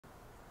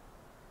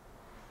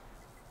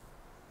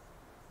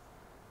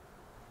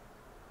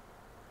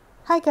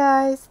Hi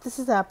guys, this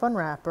is App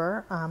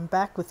Unwrapper. I'm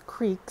back with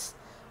Creaks,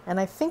 and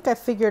I think I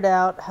figured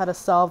out how to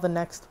solve the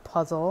next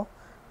puzzle,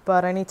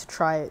 but I need to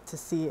try it to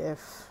see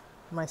if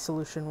my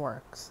solution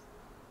works.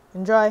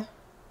 Enjoy!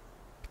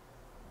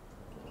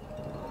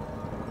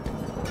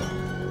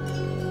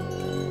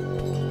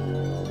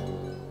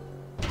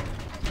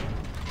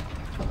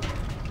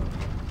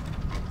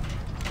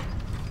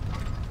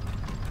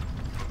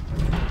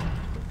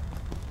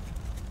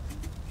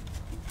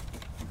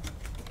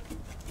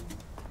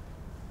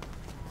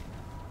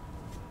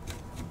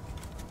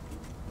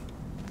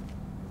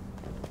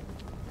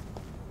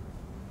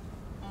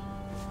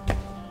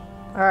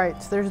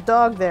 Alright, so there's a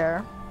dog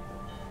there,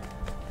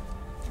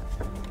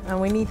 and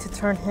we need to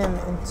turn him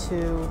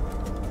into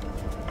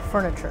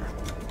furniture.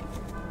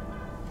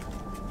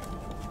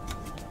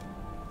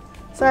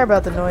 Sorry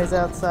about the noise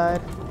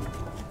outside.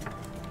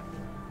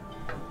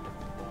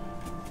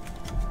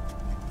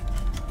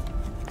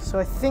 So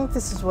I think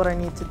this is what I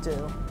need to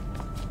do.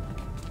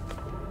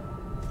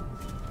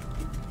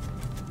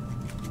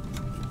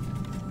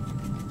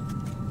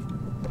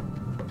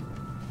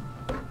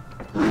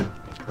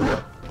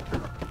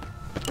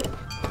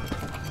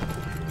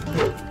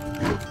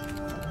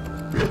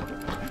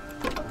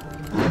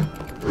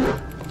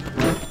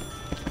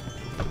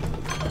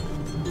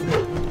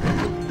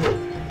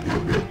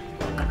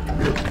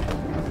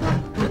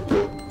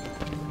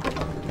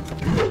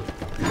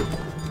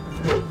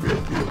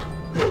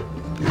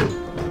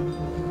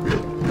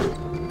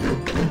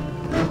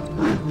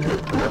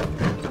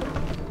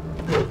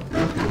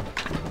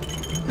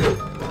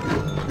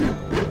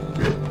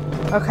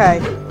 Okay,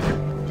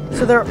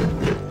 so they're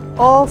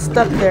all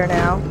stuck there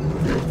now.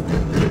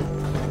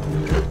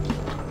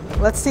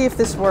 Let's see if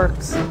this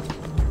works.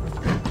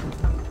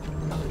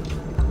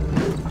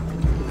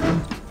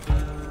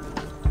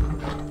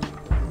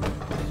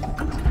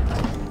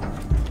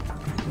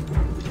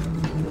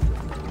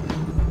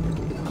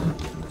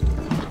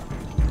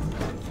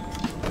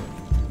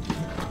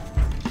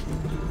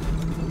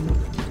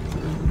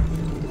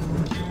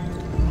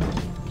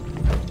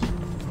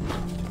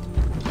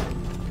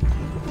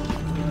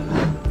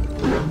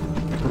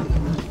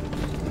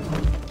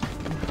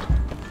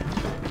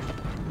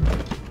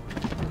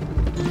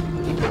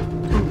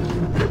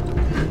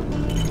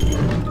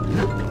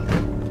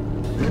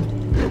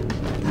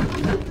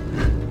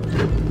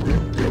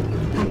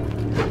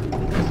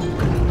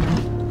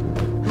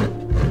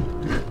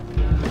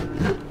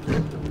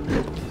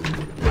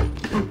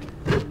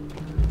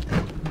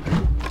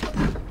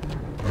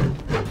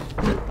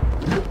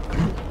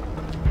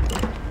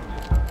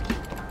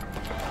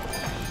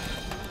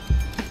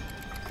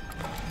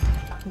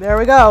 There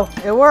we go.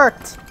 It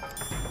worked.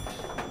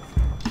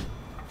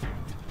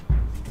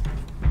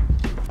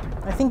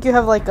 I think you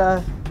have like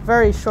a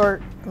very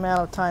short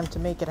amount of time to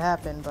make it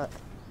happen, but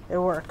it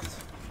worked.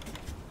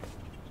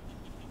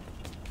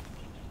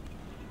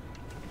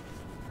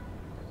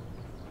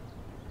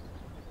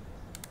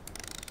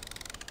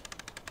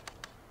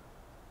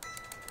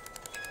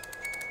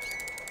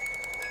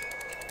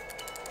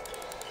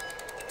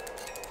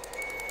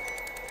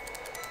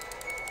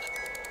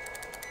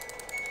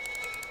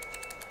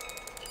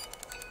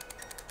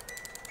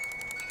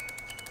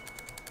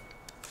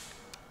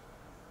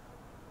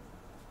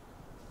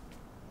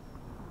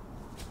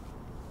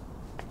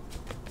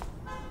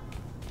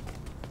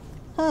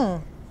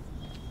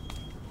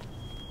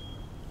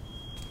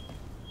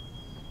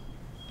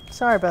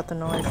 Sorry about the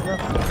noise, though.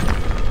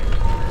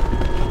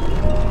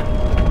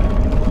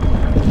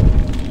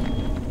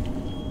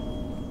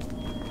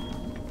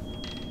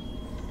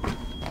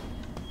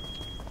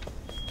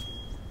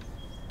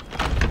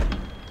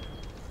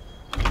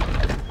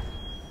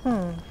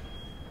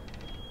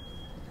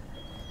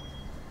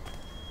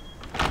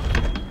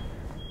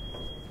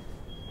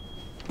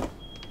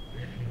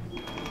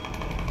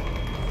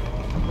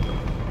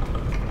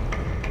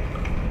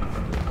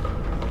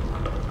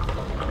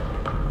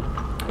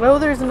 Oh,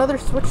 there's another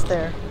switch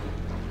there.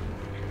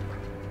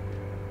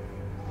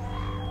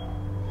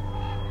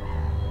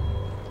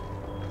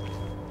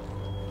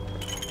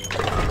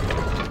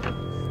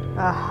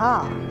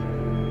 Aha.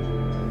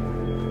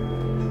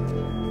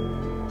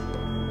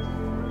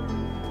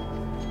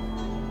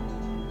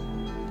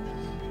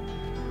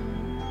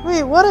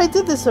 Wait, what? I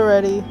did this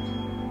already.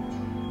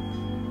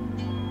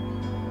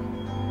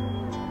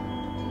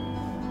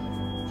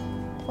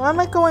 Why am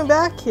I going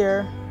back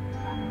here?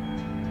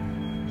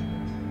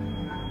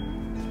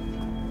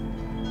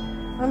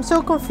 I'm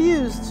so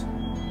confused.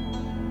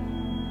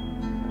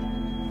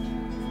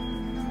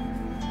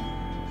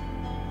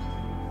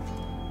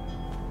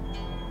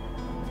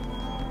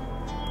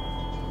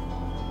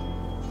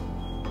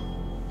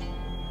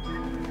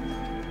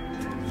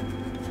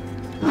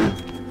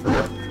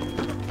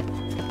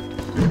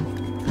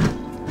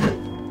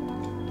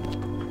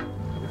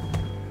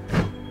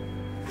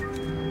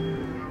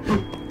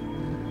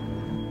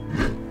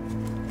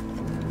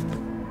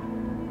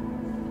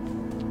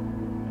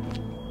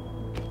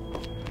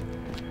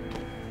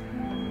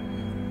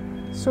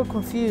 So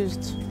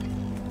confused.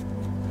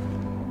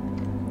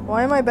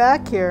 Why am I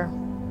back here?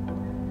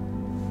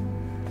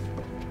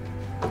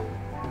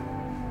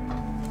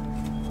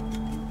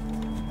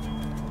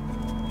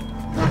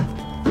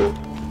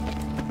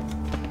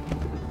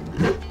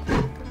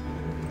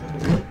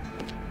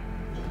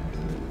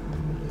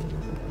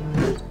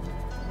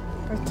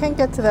 can't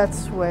get to that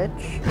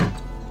switch.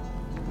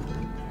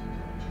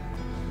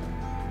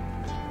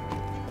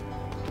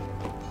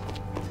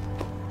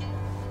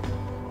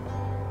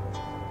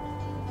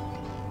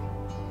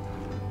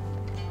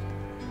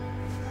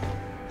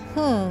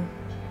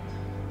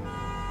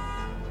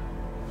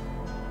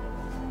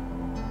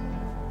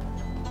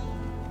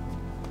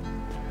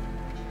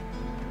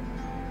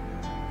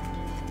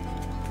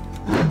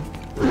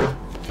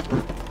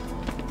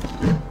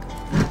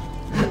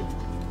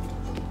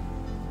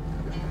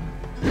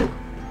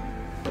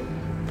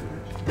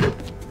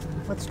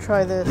 Let's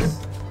try this.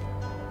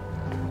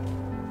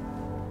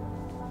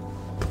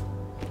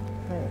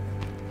 Wait.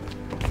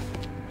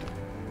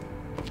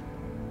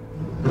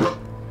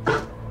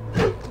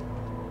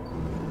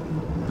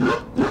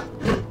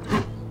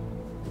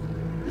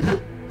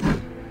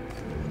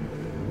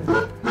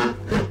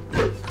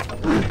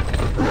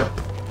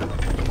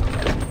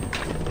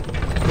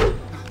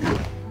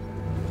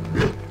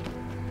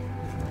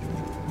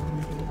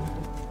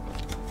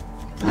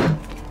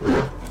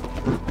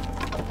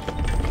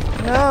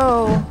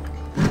 No.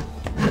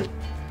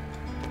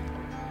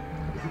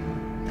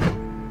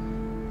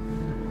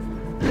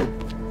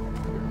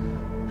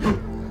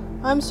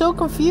 I'm so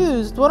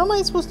confused. What am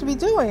I supposed to be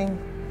doing?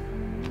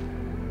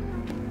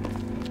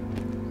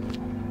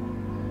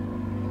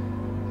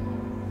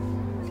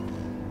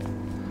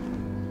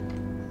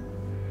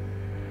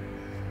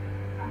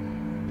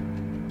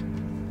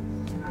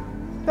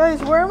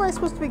 Guys, where am I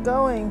supposed to be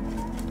going?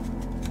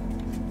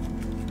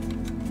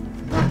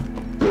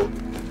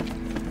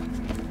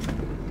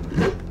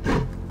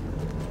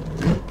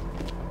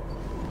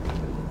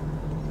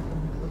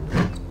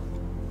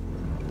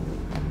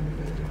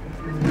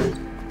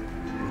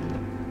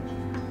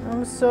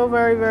 I'm so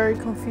very, very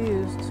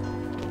confused.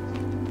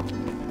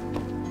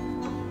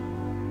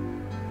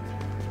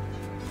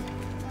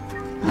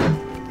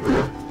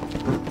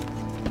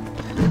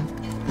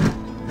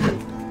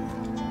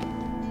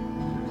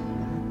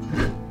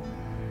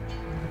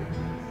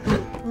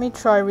 Let me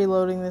try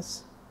reloading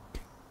this.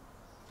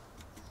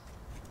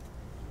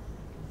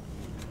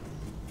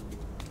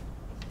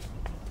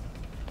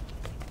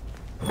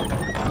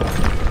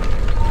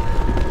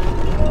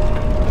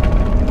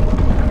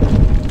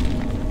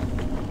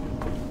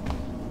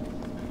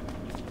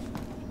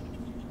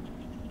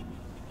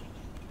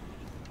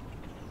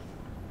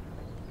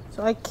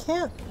 So I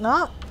can't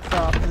not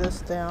drop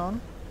this down.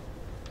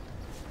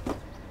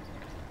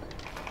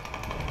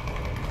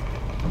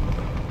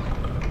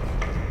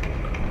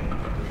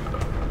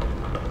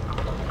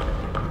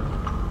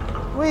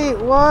 Wait,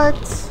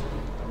 what?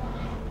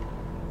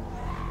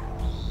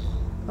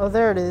 Oh,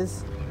 there it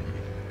is.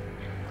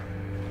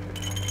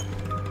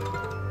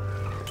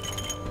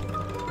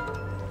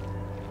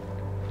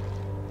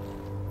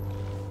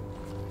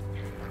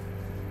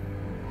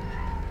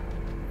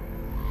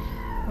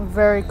 I'm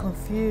very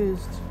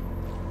confused.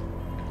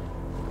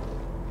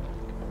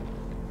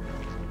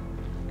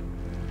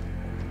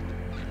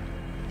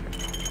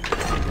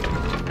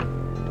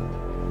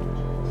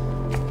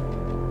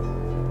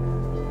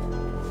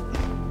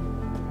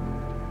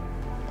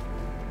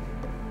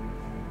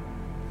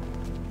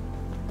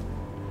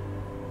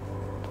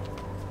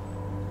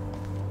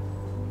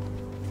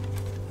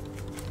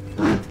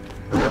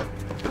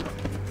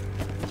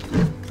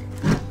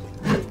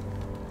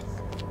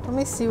 Let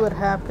me see what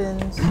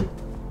happens.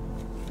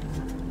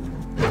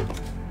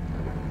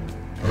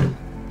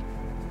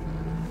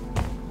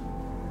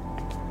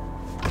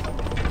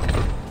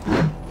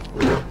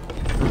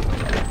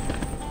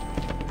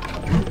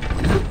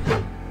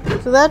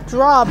 So that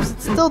drops.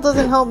 It still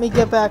doesn't help me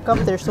get back up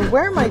there. So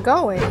where am I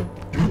going?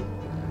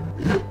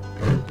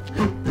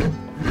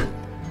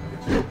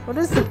 What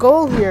is the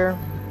goal here?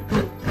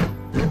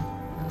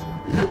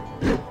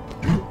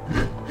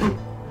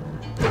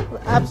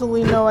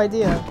 Absolutely no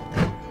idea.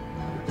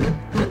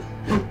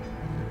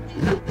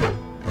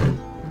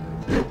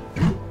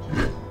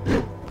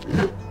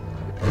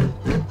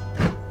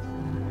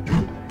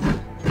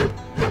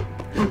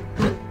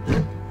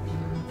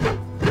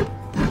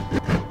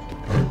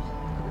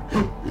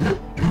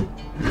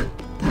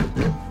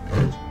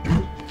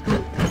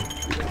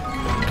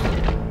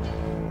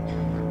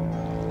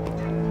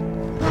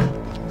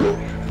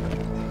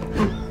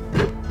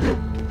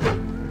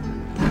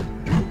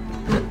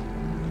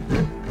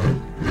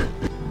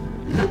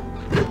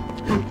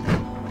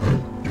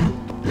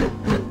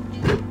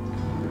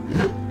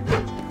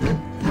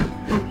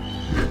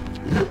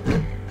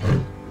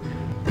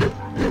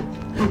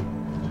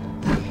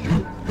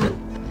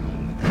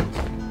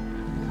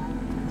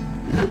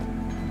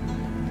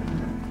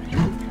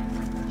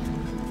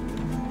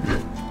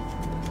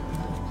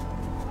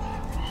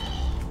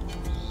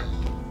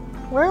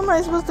 Where am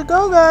I supposed to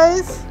go,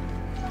 guys?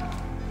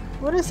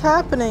 What is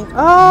happening?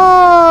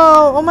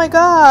 Oh! Oh my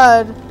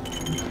god!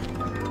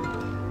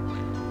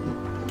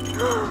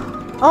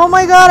 Oh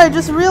my god, I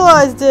just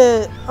realized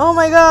it! Oh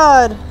my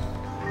god!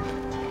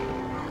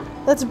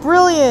 That's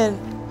brilliant!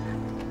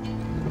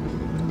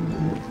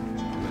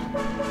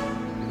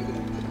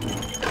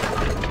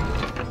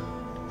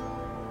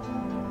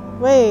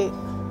 Wait.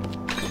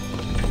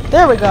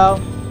 There we go.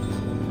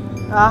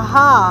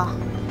 Aha!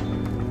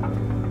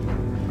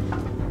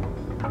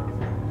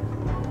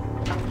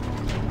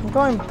 I'm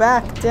going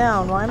back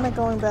down. Why am I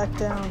going back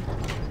down?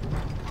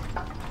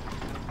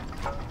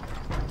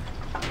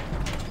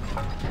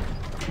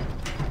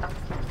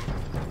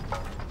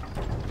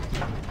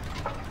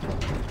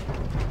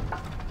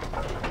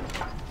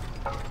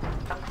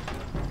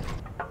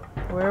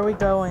 Where are we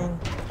going?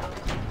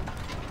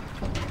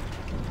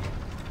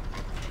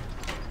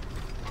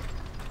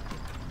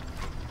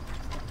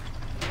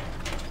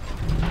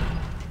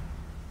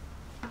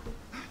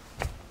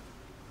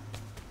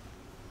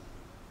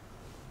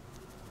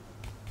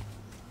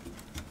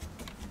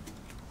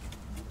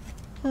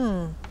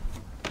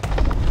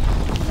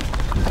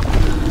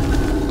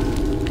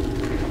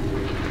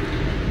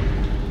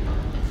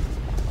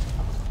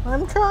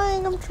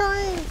 I'm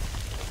trying.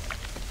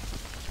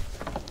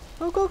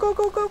 Go, go, go,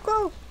 go, go,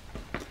 go.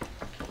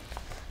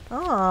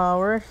 Ah,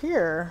 we're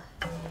here.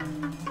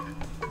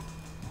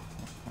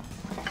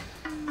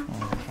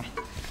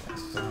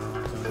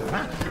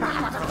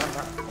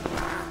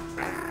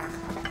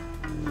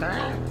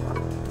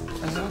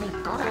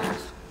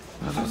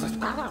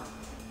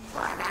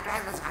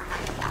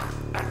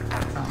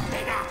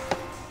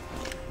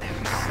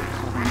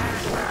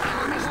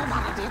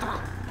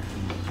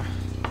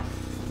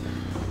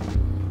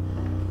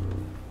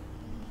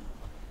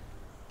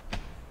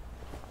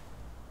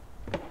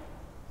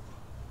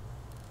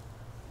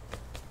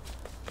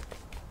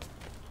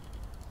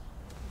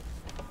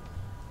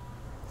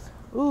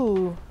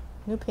 Ooh,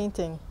 new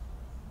painting.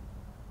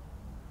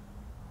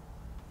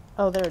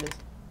 Oh, there it is.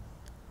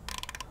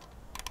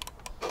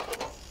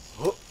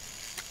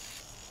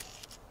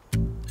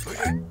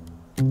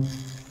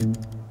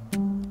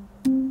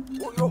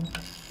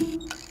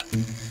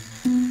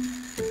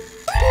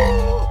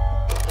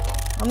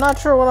 I'm not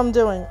sure what I'm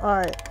doing.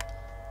 Alright.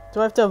 Do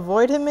I have to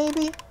avoid him,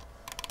 maybe?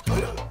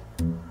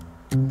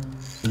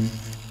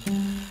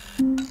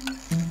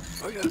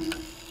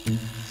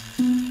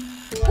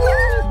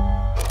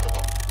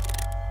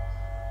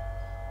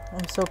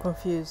 I'm so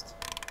confused.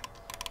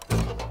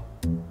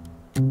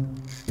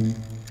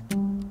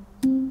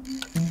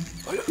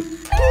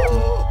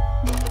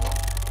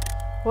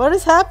 What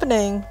is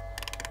happening?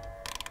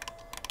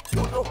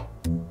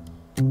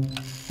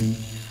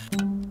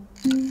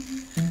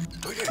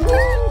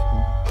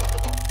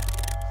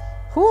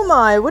 Who am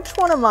I? Which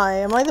one am I?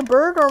 Am I the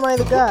bird or am I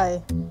the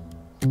guy?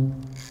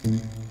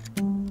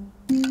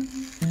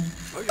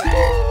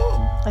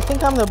 I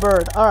think I'm the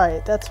bird.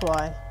 Alright, that's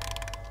why.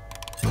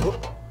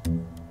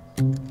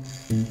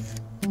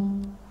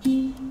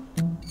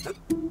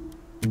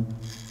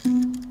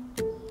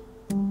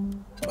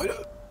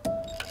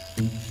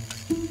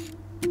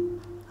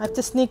 I have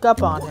to sneak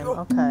up on him.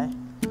 Okay.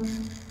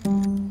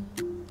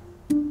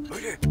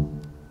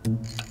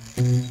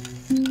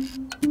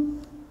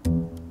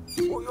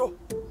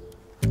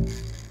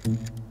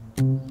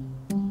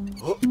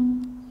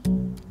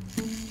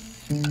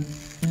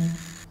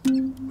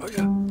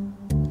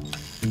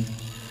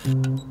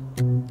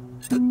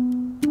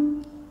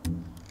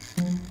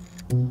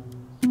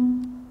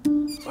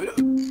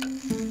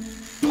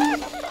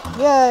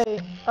 Yay!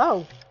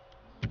 Oh!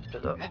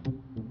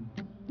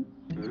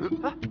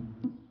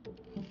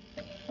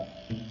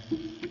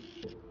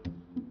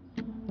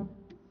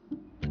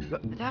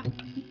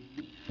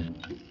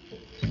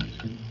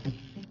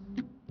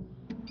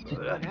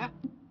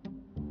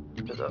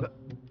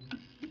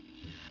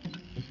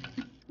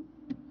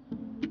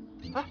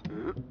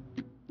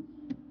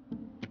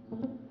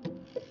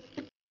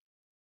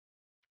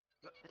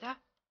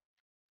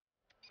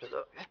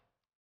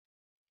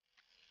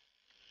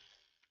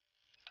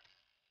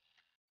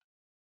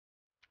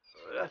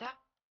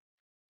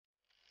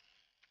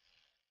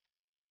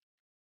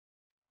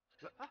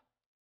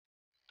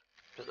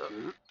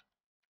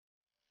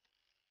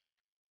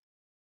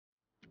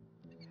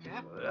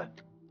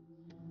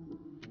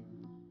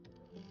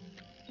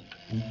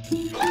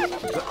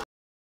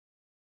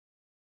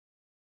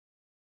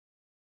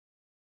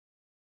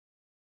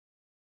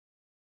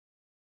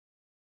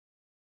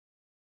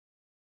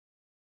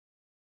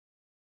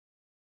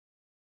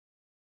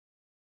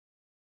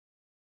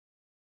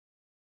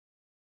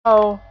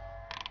 Oh.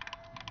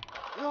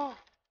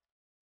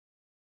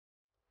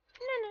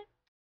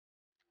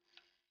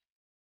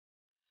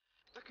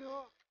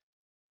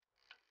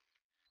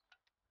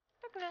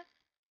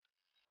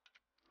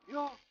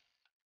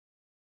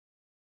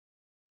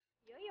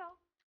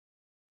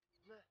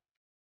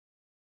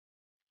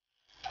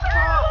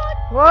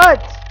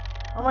 What?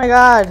 Oh my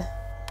god.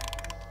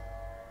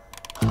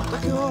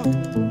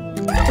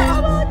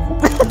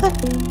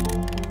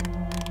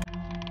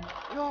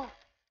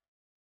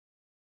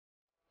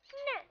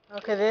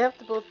 Okay, they have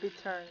to both be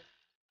turned.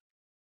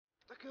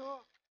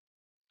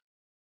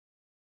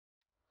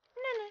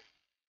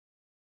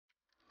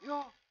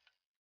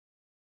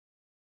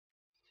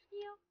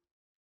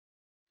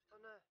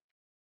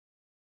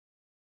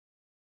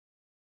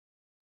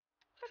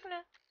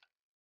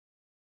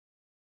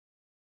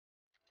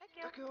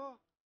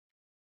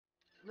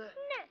 Ne.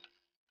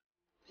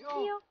 Jo.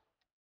 Jo.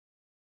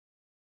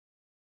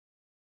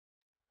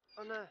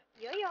 Oh ne.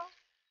 Jo.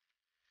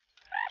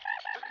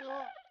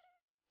 Jo.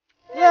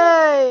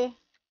 Yay!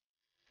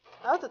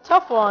 That was a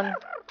tough one.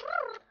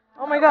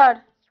 Oh my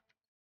god.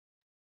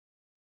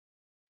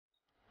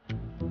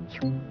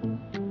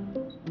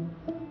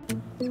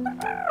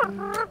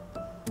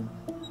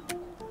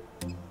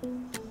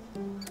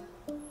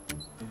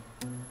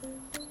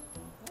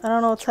 I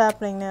don't know what's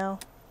happening now.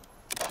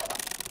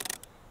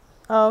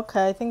 Oh,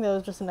 okay. I think that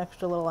was just an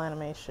extra little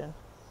animation.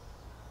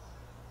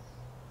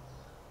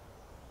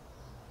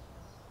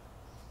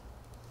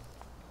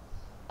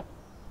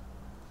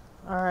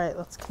 Alright,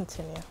 let's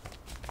continue.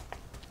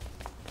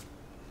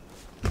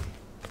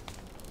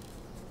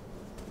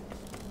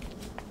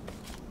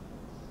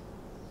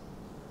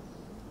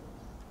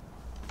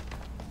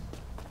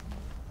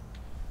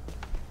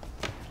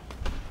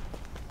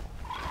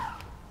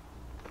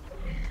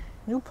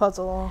 New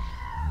puzzle.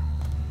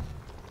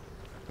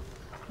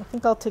 I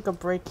think I'll take a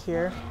break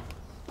here.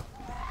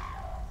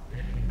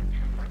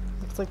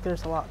 Looks like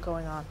there's a lot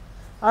going on.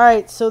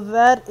 Alright, so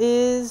that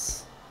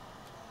is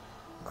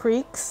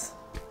Creaks.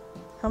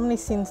 How many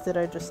scenes did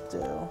I just do?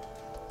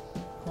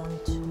 1,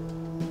 2.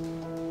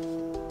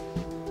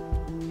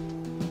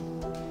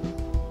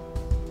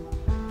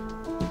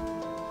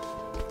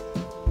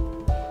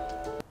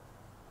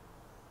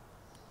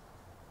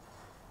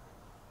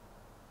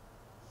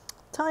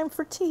 Time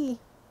for tea.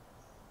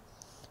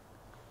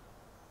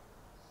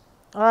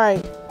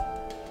 Alright.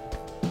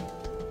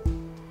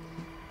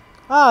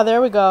 Ah,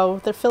 there we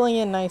go. They're filling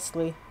in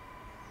nicely.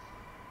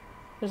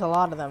 There's a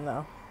lot of them,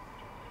 though.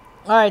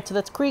 Alright, so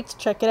that's Creeks.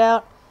 Check it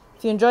out.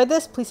 If you enjoyed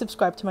this, please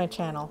subscribe to my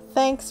channel.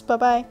 Thanks.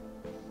 Bye-bye.